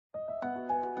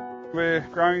We're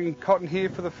growing cotton here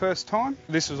for the first time.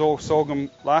 This was all sorghum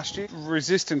last year.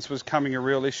 Resistance was becoming a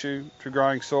real issue to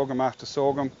growing sorghum after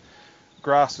sorghum.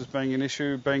 Grass was being an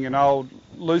issue. Being an old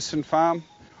lucerne farm,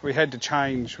 we had to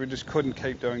change. We just couldn't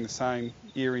keep doing the same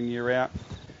year in, year out.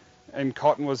 And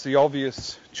cotton was the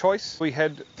obvious choice. We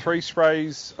had 3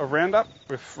 sprays of Roundup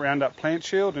with Roundup Plant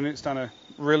Shield, and it's done a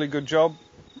really good job.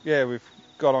 Yeah, we've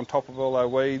got on top of all our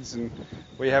weeds and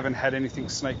we haven't had anything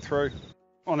sneak through.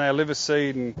 On our liver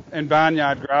seed and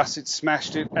barnyard grass, it's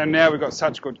smashed it, and now we've got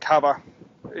such good cover,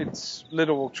 it's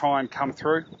little will try and come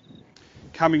through.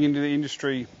 Coming into the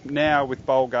industry now with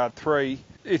Bollgard 3,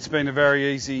 it's been a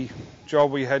very easy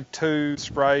job. We had 2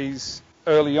 sprays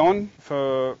early on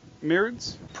for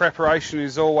mirids. Preparation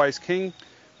is always king.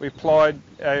 We applied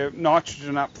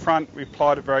nitrogen up front, we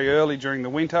applied it very early during the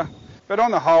winter. But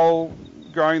on the whole,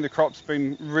 growing the crop's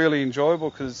been really enjoyable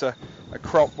because it's a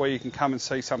crop where you can come and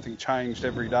see something changed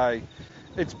every day.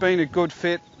 It's been a good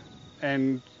fit,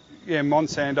 and yeah,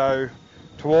 Monsanto,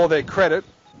 to all their credit,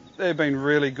 they've been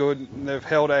really good and they've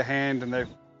held our hand and they've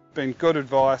been good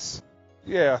advice.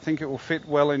 Yeah, I think it will fit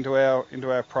well into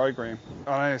our program.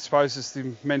 I suppose it's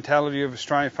the mentality of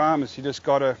Australian farmers. You just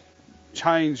got to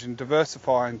change and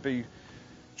diversify and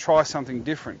try something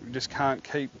different. You just can't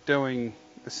keep doing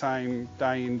the same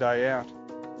day in, day out.